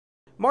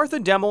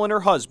Martha Demmel and her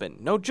husband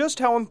know just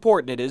how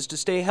important it is to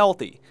stay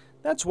healthy.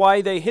 That's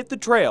why they hit the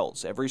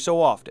trails every so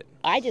often.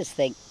 I just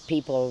think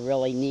people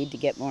really need to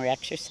get more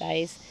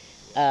exercise.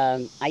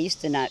 I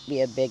used to not be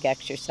a big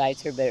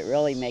exerciser, but it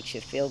really makes you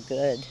feel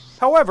good.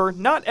 However,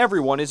 not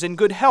everyone is in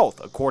good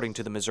health, according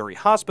to the Missouri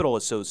Hospital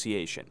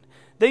Association.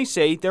 They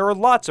say there are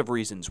lots of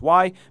reasons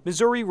why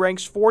Missouri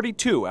ranks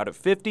 42 out of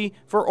 50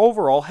 for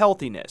overall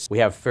healthiness. We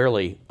have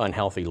fairly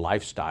unhealthy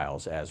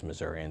lifestyles as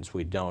Missourians.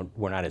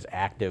 We're not as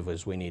active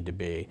as we need to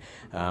be.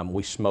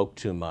 We smoke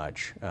too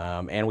much,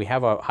 and we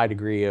have a high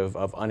degree of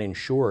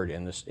uninsured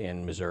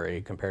in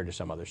Missouri compared to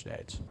some other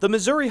states. The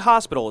Missouri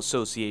Hospital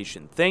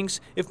Association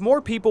thinks if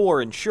more people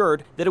were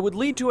insured, that it would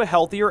lead to a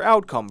healthier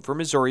outcome for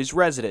Missouri's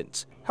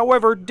residents.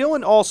 However,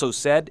 Dillon also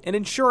said an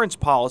insurance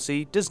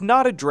policy does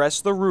not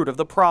address the root of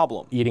the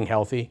problem. Eating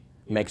healthy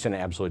makes an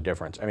absolute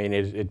difference. I mean,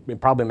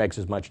 it probably makes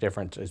as much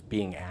difference as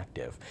being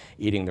active,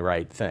 eating the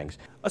right things.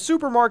 A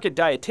supermarket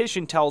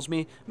dietitian tells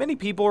me many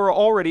people are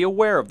already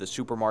aware of the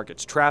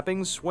supermarket's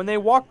trappings when they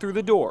walk through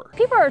the door.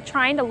 People are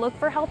trying to look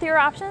for healthier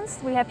options.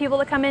 We have people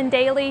that come in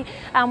daily.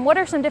 What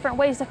are some different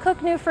ways to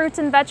cook new fruits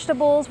and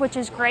vegetables, which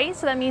is great.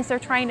 So that means they're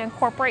trying to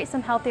incorporate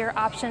some healthier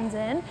options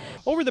in.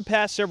 Over the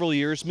past several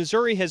years,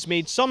 Missouri has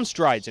made some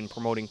strides in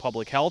promoting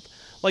public health,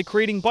 like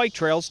creating bike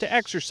trails to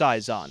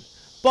exercise on.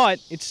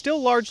 But it's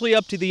still largely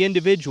up to the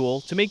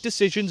individual to make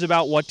decisions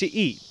about what to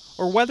eat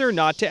or whether or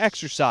not to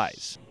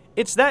exercise.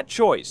 It's that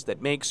choice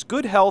that makes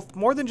good health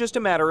more than just a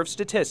matter of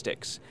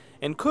statistics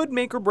and could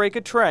make or break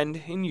a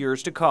trend in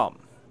years to come.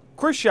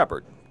 Chris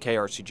Sheppard,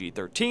 KRCG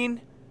 13,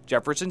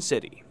 Jefferson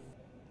City.